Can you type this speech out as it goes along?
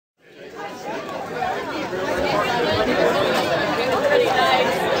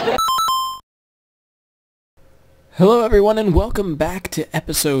Hello everyone and welcome back to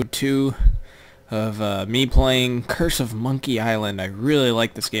episode 2 of me playing Curse of Monkey Island. I really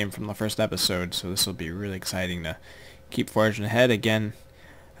like this game from the first episode, so this will be really exciting to keep forging ahead. Again,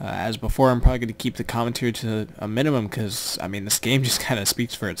 as before, I'm probably going to keep the commentary to a minimum because, I mean, this game just kind of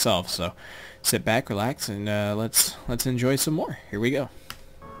speaks for itself. So sit back, relax, and let's enjoy some more. Here we go.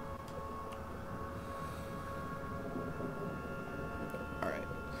 Alright,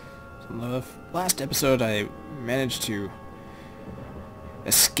 so in the last episode I managed to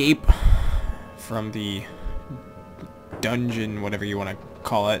escape from the dungeon, whatever you want to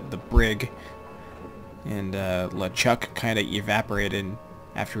call it, the brig, and LeChuck kind of evaporated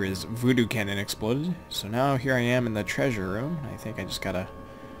after his voodoo cannon exploded. So now here I am in the treasure room. I think I just gotta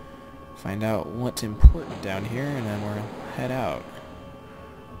find out what's important down here, and then we'll head out.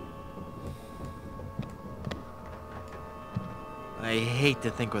 I hate to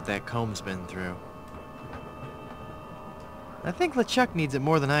think what that comb's been through. I think LeChuck needs it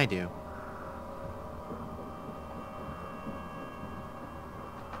more than I do.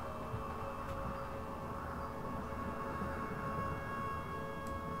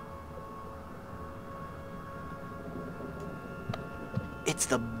 It's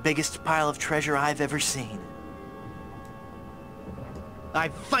the biggest pile of treasure I've ever seen. I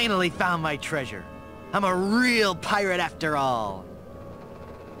finally found my treasure. I'm a real pirate after all.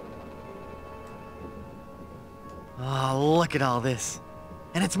 Oh, look at all this.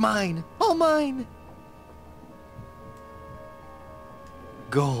 And it's mine. All mine.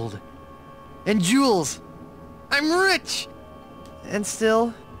 Gold. And jewels. I'm rich. And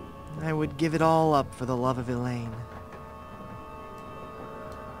still, I would give it all up for the love of Elaine.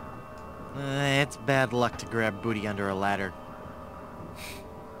 It's bad luck to grab booty under a ladder.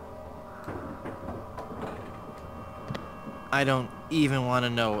 I don't even want to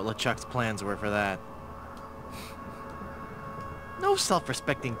know what LeChuck's plans were for that. No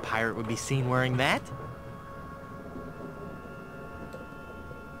self-respecting pirate would be seen wearing that.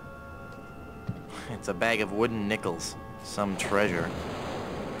 It's a bag of wooden nickels. Some treasure.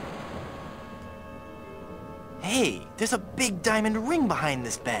 Hey, there's a big diamond ring behind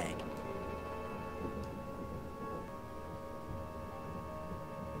this bag.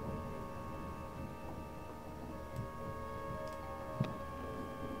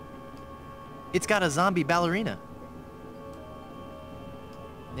 It's got a zombie ballerina.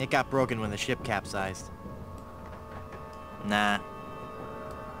 It got broken when the ship capsized. Nah.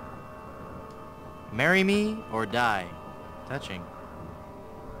 Marry me or die. Touching.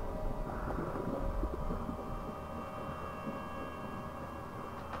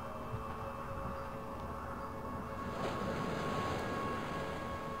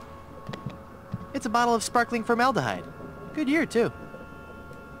 It's a bottle of sparkling formaldehyde. Good year, too.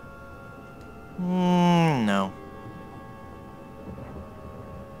 No.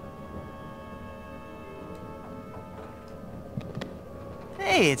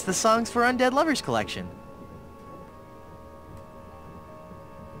 Hey, it's the Songs for Undead Lovers collection.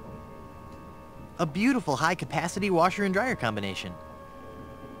 A beautiful high-capacity washer and dryer combination.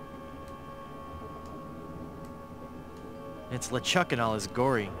 It's LeChuck in all his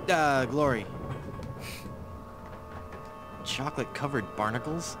glory. Chocolate-covered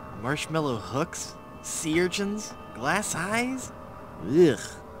barnacles, marshmallow hooks, sea urchins, glass eyes. Ugh.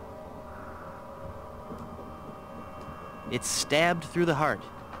 It's stabbed through the heart.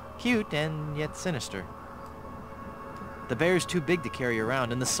 Cute and yet sinister. The bear's too big to carry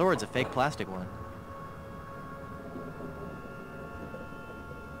around, and the sword's a fake plastic one.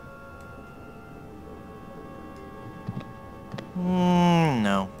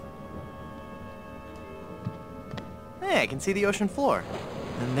 No. Hey, I can see the ocean floor.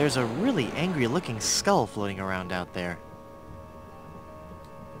 And there's a really angry-looking skull floating around out there.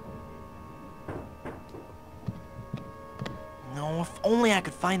 No, if only I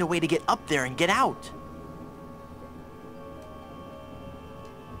could find a way to get up there and get out.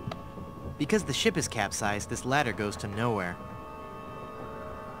 Because the ship is capsized, this ladder goes to nowhere.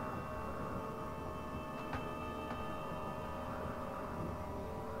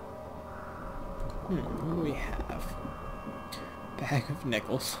 What do we have? Bag of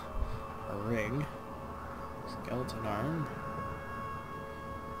nickels, a ring, skeleton arm.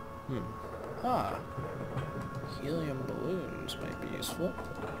 Helium balloons might be useful.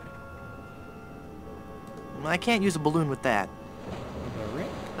 I can't use a balloon with that. The ring?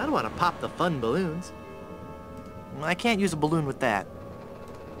 I don't want to pop the fun balloons. I can't use a balloon with that.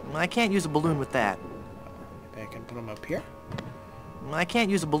 I can't use a balloon with that. Maybe I can put them up here? I can't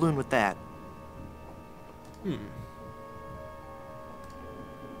use a balloon with that.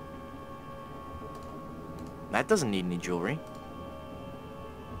 That doesn't need any jewelry.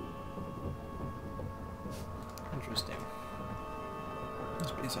 Interesting.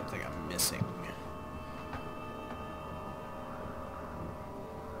 Must be something I'm missing.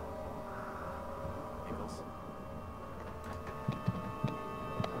 Nickels.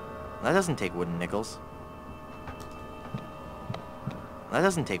 That doesn't take wooden nickels. That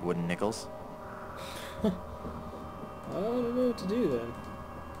doesn't take wooden nickels. I don't know what to do then.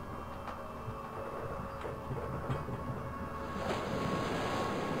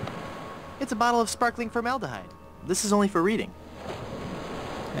 It's a bottle of sparkling formaldehyde. This is only for reading.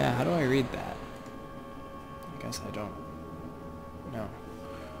 Yeah, how do I read that? I guess I don't know.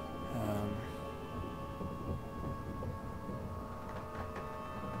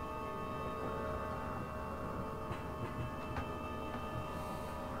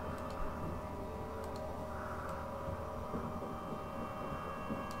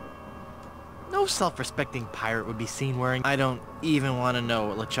 No self-respecting pirate would be seen wearing... I don't even want to know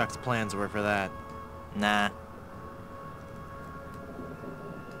what LeChuck's plans were for that. Nah.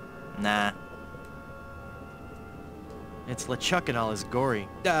 Nah. It's LeChuck in all his glory.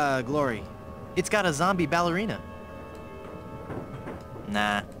 It's got a zombie ballerina.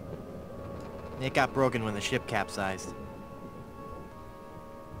 Nah. It got broken when the ship capsized.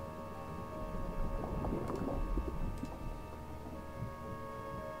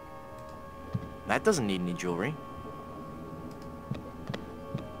 That doesn't need any jewelry.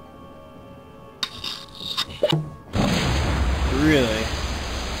 Really?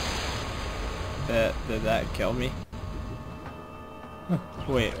 Did that kill me?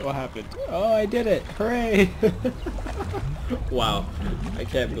 Wait, what happened? Oh, I did it! Hooray! Wow, I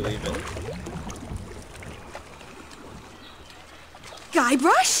can't believe it.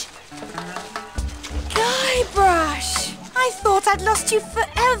 Guybrush? Guybrush! I thought I'd lost you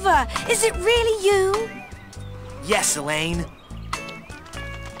forever. Is it really you? Yes, Elaine.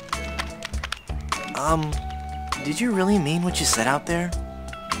 Did you really mean what you said out there?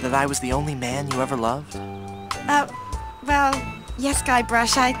 That I was the only man you ever loved? Well, yes,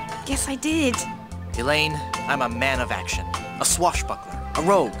 Guybrush, I guess I did. Elaine, I'm a man of action. A swashbuckler, a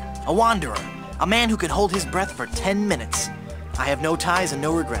rogue, a wanderer, a man who can hold his breath for 10 minutes. I have no ties and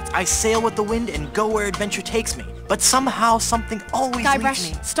no regrets. I sail with the wind and go where adventure takes me. But somehow, something always leads me...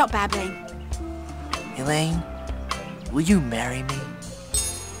 Guybrush, stop babbling. Elaine, will you marry me?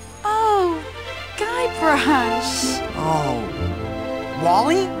 Oh, Guybrush. Oh.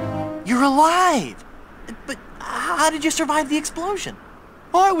 Wally? You're alive! But how did you survive the explosion?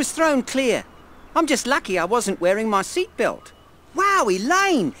 I was thrown clear. I'm just lucky I wasn't wearing my seatbelt. Wow,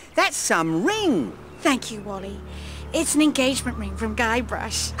 Elaine, that's some ring. Thank you, Wally. It's an engagement ring from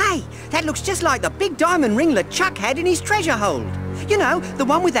Guybrush. Hey, that looks just like the big diamond ring LeChuck had in his treasure hold. You know, the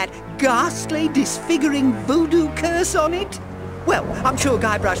one with that ghastly, disfiguring voodoo curse on it. Well, I'm sure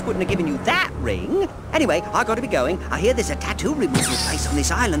Guybrush wouldn't have given you that ring. Anyway, I gotta be going. I hear there's a tattoo removal place on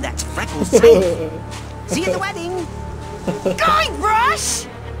this island that's Freckles' safe. See you at the wedding. Guybrush!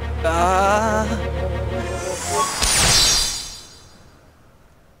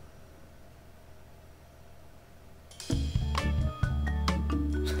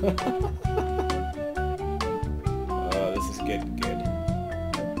 Oh, this is getting good.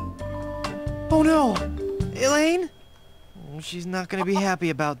 Oh no! Elaine? She's not gonna be happy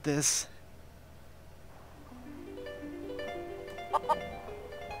about this.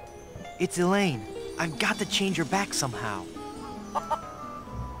 It's Elaine. I've got to change her back somehow.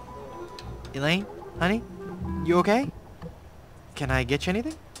 Elaine? Honey? You okay? Can I get you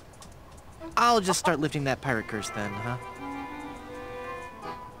anything? I'll just start lifting that pirate curse then, huh?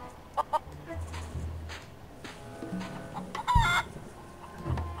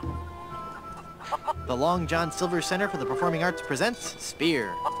 The Long John Silver Center for the Performing Arts presents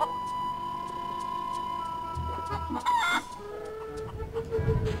Spear.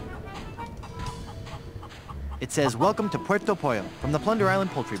 It says, "Welcome to Puerto Pollo from the Plunder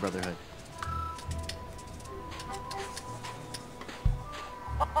Island Poultry Brotherhood."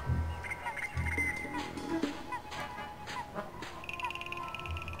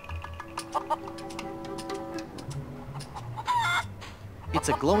 It's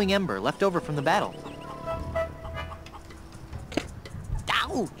a glowing ember left over from the battle.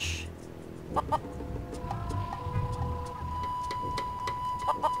 Ouch!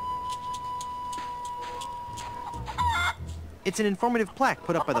 It's an informative plaque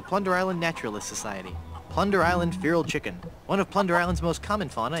put up by the Plunder Island Naturalist Society. Plunder Island feral chicken, one of Plunder Island's most common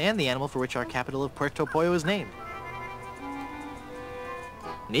fauna and the animal for which our capital of Puerto Pollo is named.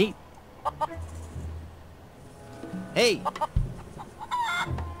 Neat. Hey!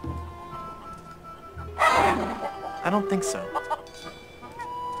 I don't think so.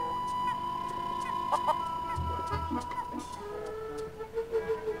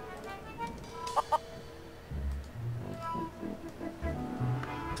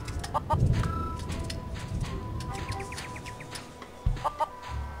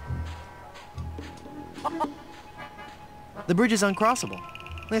 The bridge is uncrossable.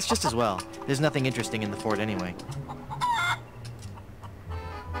 It's just as well. There's nothing interesting in the fort anyway.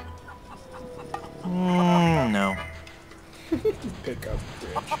 No. Pick up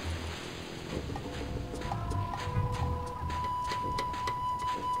bridge.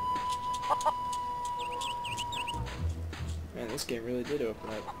 Man, this game really did open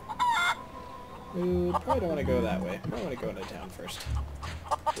up. Ooh, probably don't want to go that way. I want to go into town first.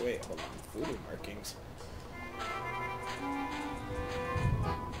 Wait, hold on. Voodoo markings.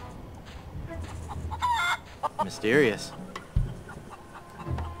 Mysterious.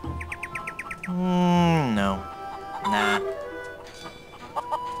 No. Nah.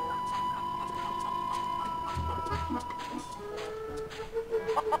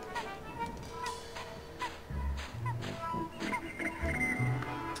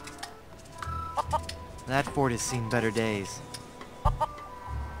 That fort has seen better days.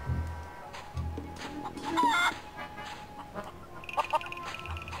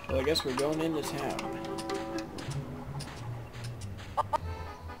 Well, I guess we're going into town.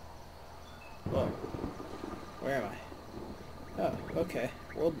 Whoa. Where am I? Oh, okay.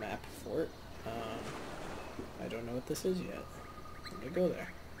 World map fort. I don't know what this is yet. I'm gonna go there.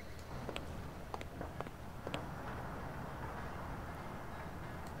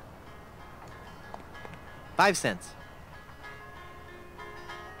 $5.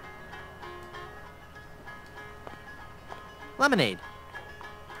 Lemonade.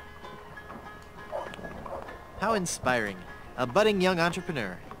 How inspiring. A budding young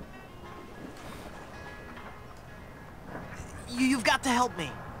entrepreneur. You've got to help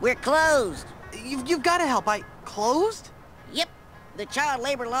me. We're closed. You've got to help. Closed? Yep. The child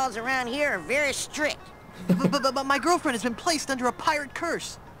labor laws around here are very strict. But my girlfriend has been placed under a pirate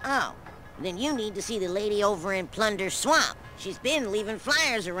curse. Oh, then you need to see the lady over in Plunder Swamp. She's been leaving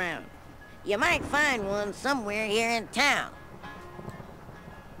flyers around. You might find one somewhere here in town.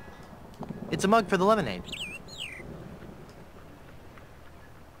 It's a mug for the lemonade.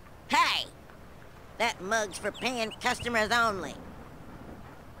 Hey! That mug's for paying customers only.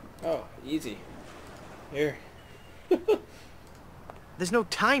 Oh, easy. Here. There's no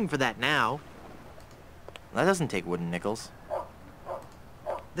time for that now. That doesn't take wooden nickels.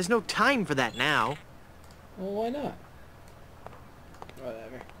 There's no time for that now. Well, why not?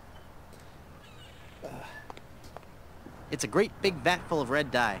 Whatever. It's a great big vat full of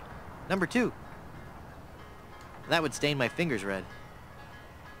red dye. Number 2. That would stain my fingers red.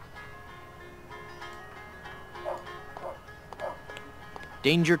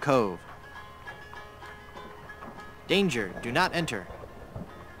 Danger Cove. Danger, do not enter.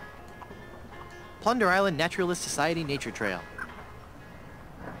 Plunder Island Naturalist Society Nature Trail.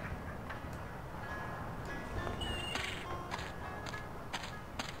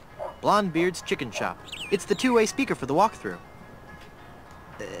 Blondebeard's Chicken Shop. It's the two-way speaker for the walkthrough.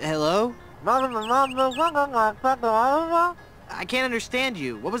 Hello? I can't understand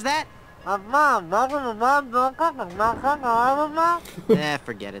you. What was that?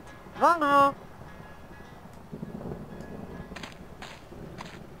 Forget it.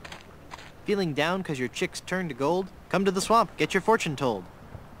 Feeling down because your chicks turned to gold? Come to the swamp, get your fortune told.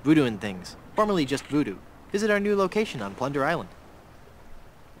 Voodoo and things. Formerly just voodoo. Visit our new location on Plunder Island.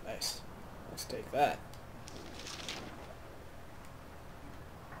 Nice. Let's take that.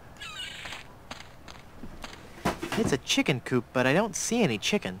 It's a chicken coop, but I don't see any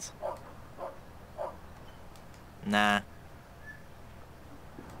chickens. Nah.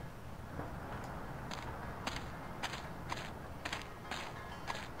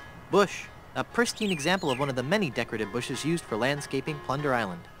 Bush. A pristine example of one of the many decorative bushes used for landscaping Plunder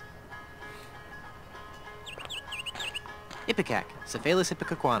Island. Ipecac, Cephalus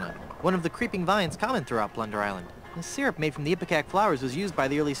ipecacuana, one of the creeping vines common throughout Plunder Island. The syrup made from the ipecac flowers was used by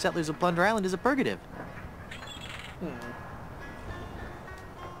the early settlers of Plunder Island as a purgative.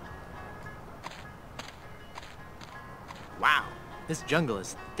 Wow, this jungle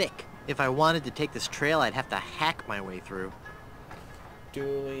is thick. If I wanted to take this trail, I'd have to hack my way through.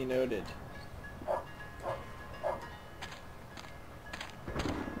 Duly noted.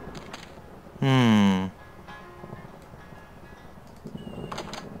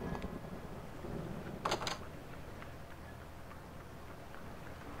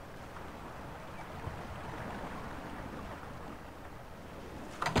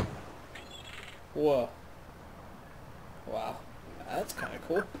 Whoa.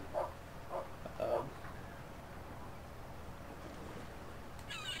 cool.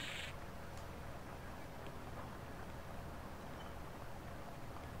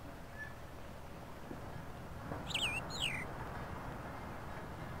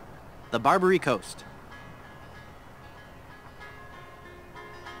 The Barbary Coast.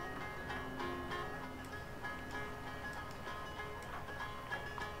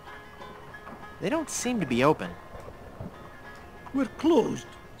 They don't seem to be open. We're closed.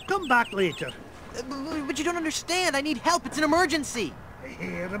 Come back later. But you don't understand. I need help. It's an emergency. A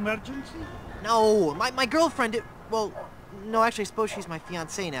hair emergency? No, my girlfriend, well, no, actually, I suppose she's my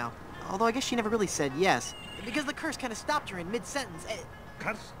fiancée now. Although I guess she never really said yes. Because the curse kind of stopped her in mid-sentence.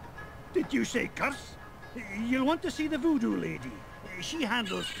 Curse? Did you say curse? You'll want to see the voodoo lady. She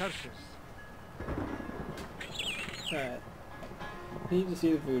handles curses. Alright. Need to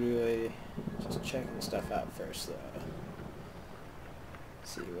see the voodoo lady. Just checking stuff out first, though.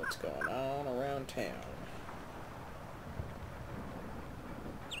 See what's going on around town.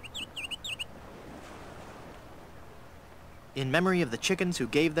 In memory of the chickens who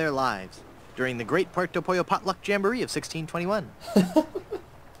gave their lives during the Great Puerto Pollo Potluck Jamboree of 1621.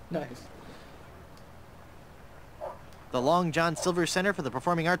 Nice. The Long John Silver Center for the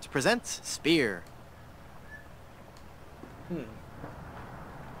Performing Arts presents Spear.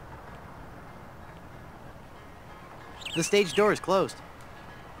 The stage door is closed.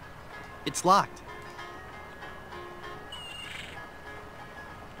 It's locked.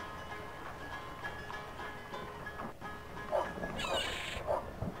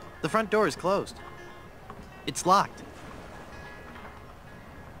 The front door is closed. It's locked.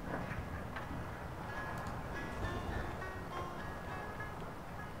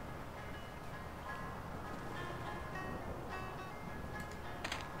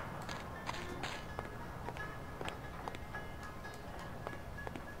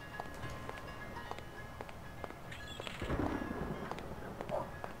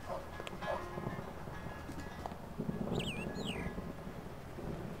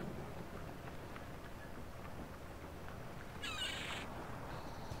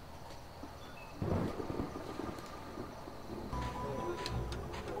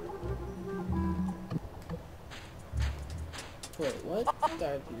 Wait, what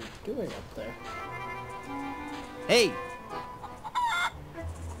are you doing up there? Hey!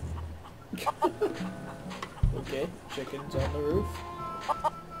 Okay, chickens on the roof.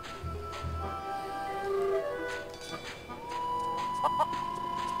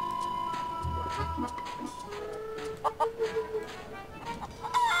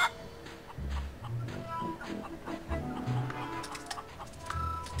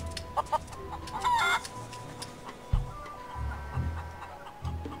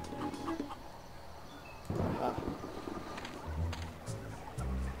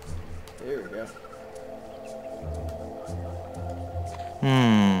 There we go.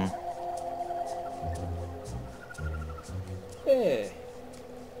 Hey,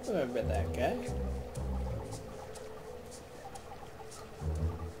 remember that guy?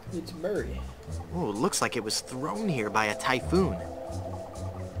 It's Murray. Oh, it looks like it was thrown here by a typhoon.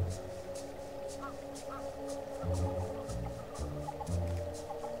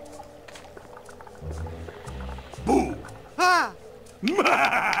 Boo! Ah!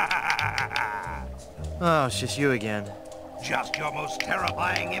 Oh, it's just you again. Just your most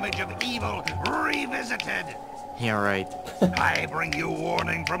terrifying image of evil revisited. Yeah, right. I bring you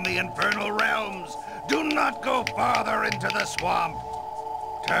warning from the infernal realms. Do not go farther into the swamp.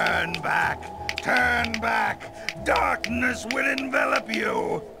 Turn back. Turn back. Darkness will envelop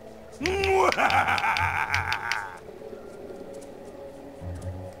you.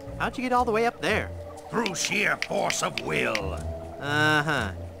 How'd you get all the way up there? Through sheer force of will.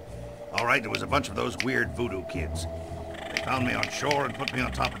 Uh-huh. All right, there was a bunch of those weird voodoo kids. They found me on shore and put me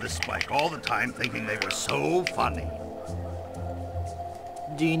on top of this spike, all the time thinking they were so funny.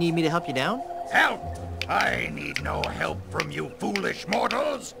 Do you need me to help you down? Help! I need no help from you foolish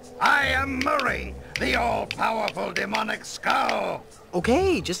mortals. I am Murray, the all-powerful demonic skull.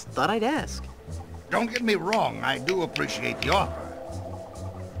 Okay, just thought I'd ask. Don't get me wrong, I do appreciate the offer.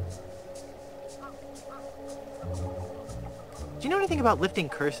 Do you know anything about lifting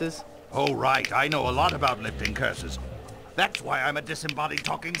curses? Oh, right, I know a lot about lifting curses. That's why I'm a disembodied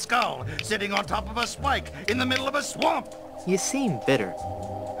talking skull, sitting on top of a spike in the middle of a swamp. You seem bitter.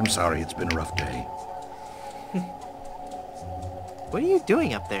 I'm sorry, it's been a rough day. What are you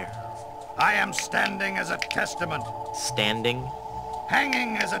doing up there? I am standing as a testament. Standing?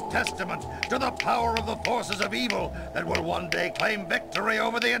 Hanging as a testament to the power of the forces of evil that will one day claim victory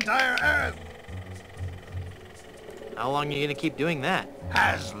over the entire Earth. How long are you gonna keep doing that?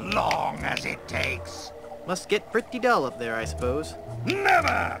 As long as it takes. Must get pretty dull up there, I suppose.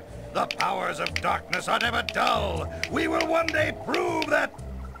 Never! The powers of darkness are never dull. We will one day prove that...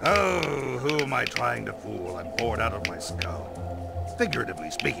 Oh, who am I trying to fool? I'm bored out of my skull.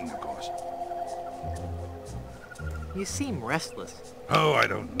 Figuratively speaking, of course. You seem restless. Oh, I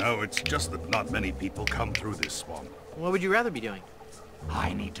don't know. It's just that not many people come through this swamp. What would you rather be doing?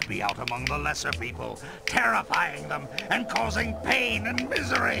 I need to be out among the lesser people, terrifying them and causing pain and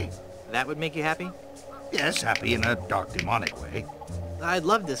misery. That would make you happy? Yes, happy in a dark, demonic way. I'd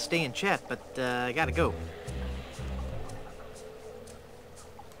love to stay and chat, but I gotta go.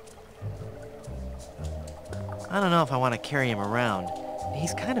 I don't know if I want to carry him around.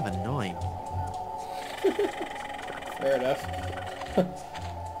 He's kind of annoying. Fair enough.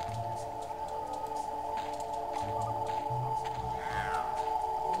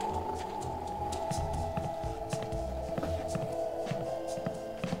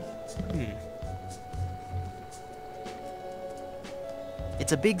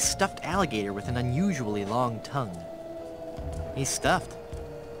 It's a big stuffed alligator with an unusually long tongue. He's stuffed.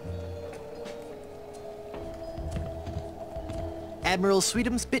 Admiral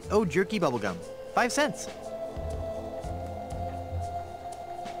Sweetum Spit O Jerky Bubblegum. 5 cents.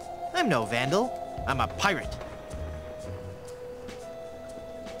 I'm no vandal. I'm a pirate.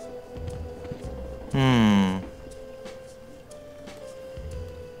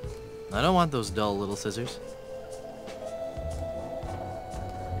 I don't want those dull little scissors.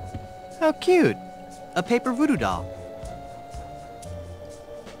 How cute! A paper voodoo doll.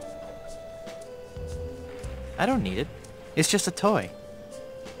 I don't need it. It's just a toy.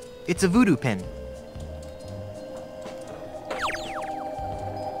 It's a voodoo pin.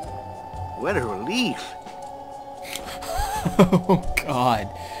 What a relief. Oh, God.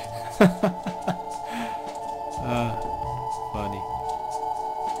 Funny.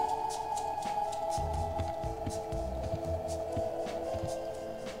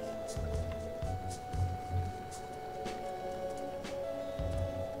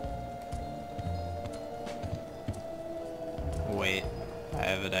 Wait, I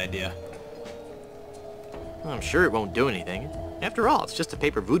have an idea. I'm sure it won't do anything. After all, it's just a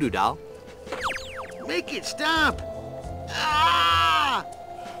paper voodoo doll. Make it stop! Ah!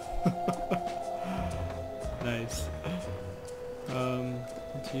 Nice.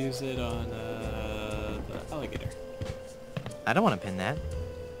 Let's use it on the alligator. I don't want to pin that.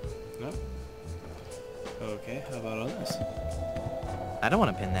 No? Okay, how about on this? I don't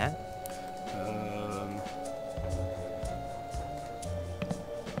want to pin that.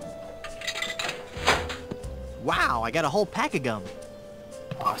 Wow, I got a whole pack of gum.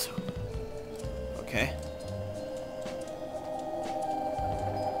 Awesome. Okay.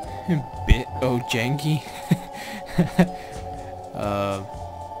 Bit o Jenky.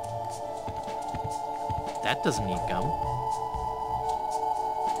 That doesn't need gum.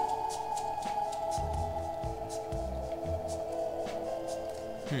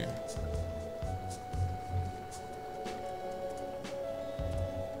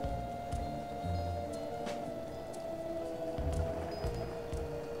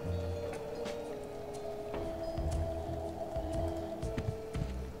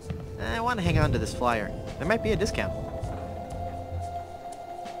 I want to hang on to this flyer. There might be a discount.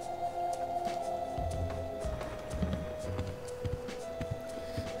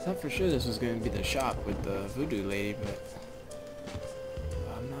 I thought for sure this was going to be the shop with the voodoo lady, but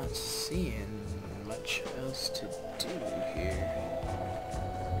I'm not seeing much else to do here.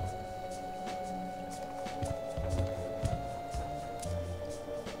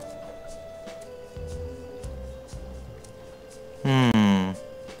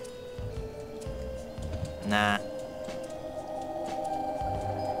 Nah.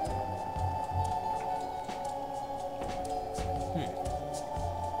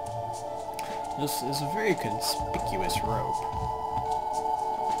 This is a very conspicuous rope.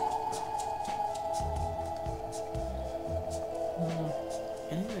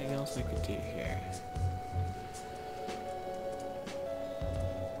 Anything else I could do here?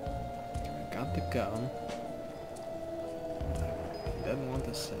 I got the gum. Doesn't want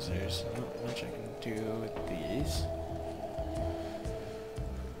the scissors. Not much I can do with these.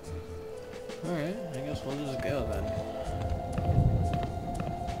 Alright, I guess we'll just go then.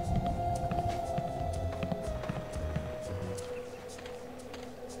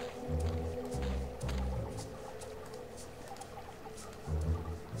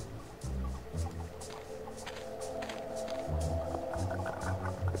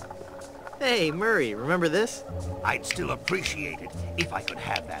 Hey, Murray, remember this? I'd still appreciate it if I could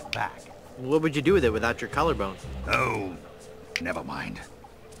have that back. What would you do with it without your collarbone? Oh, never mind.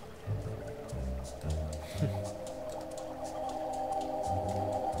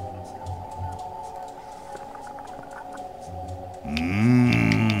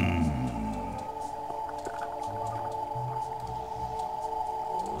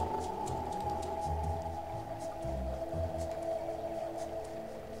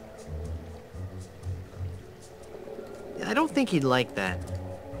 I don't think he'd like that.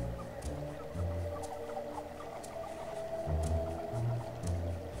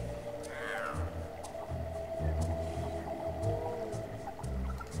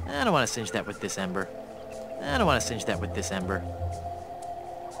 I don't want to singe that with this ember. I don't want to singe that with this ember.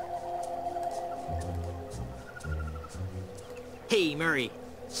 Hey, Murray.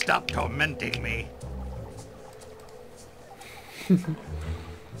 Stop tormenting me.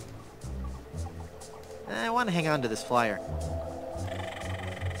 I want to hang on to this flyer.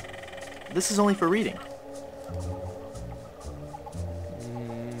 This is only for reading.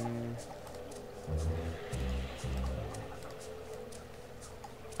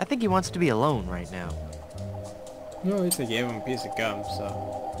 I think he wants to be alone right now. No, at least I gave him a piece of gum,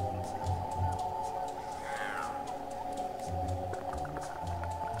 so...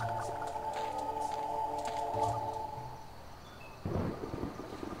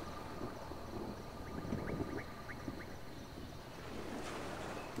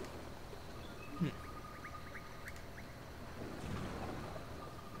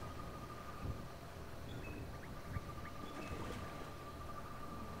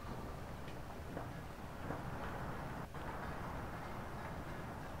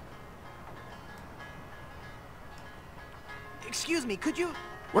 Excuse me, could you...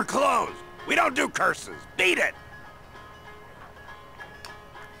 We're closed. We don't do curses. Beat it.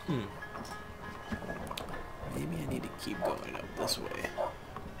 Maybe I need to keep going up this way.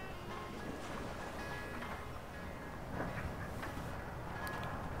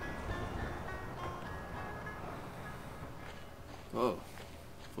 Whoa.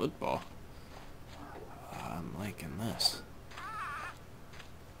 Football. I'm liking this.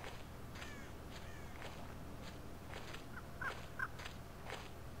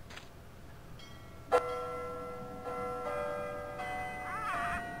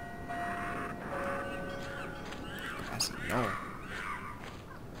 No.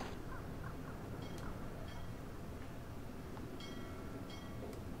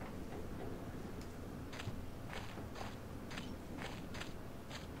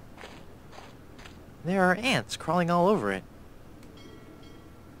 There are ants crawling all over it.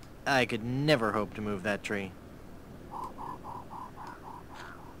 I could never hope to move that tree.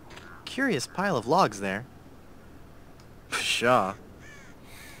 Curious pile of logs there. Pshaw.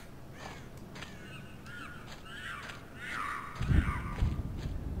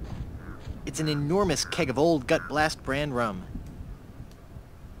 It's an enormous keg of old Gut Blast brand rum.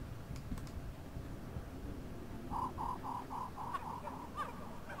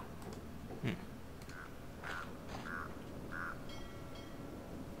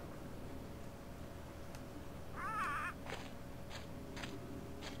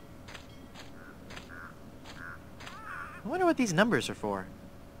 I wonder what these numbers are for.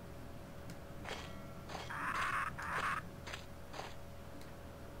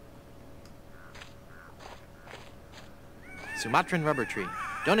 Sumatran rubber tree,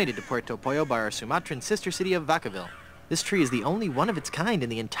 donated to Puerto Pollo by our Sumatran sister city of Vacaville. This tree is the only one of its kind in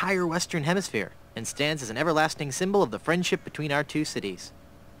the entire Western Hemisphere, and stands as an everlasting symbol of the friendship between our two cities.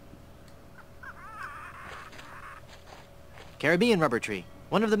 Caribbean rubber tree,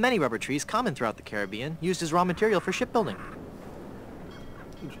 one of the many rubber trees common throughout the Caribbean, used as raw material for shipbuilding.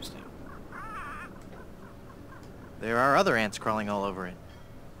 Interesting. There are other ants crawling all over it.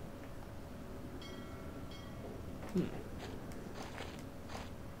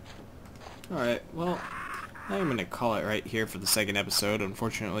 Alright, well, I'm going to call it right here for the second episode.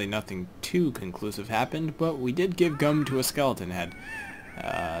 Unfortunately, nothing too conclusive happened, but we did give gum to a skeleton head.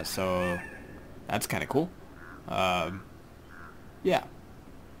 So, that's kind of cool. Yeah.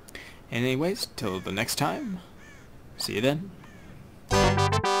 Anyways, till the next time, see you then.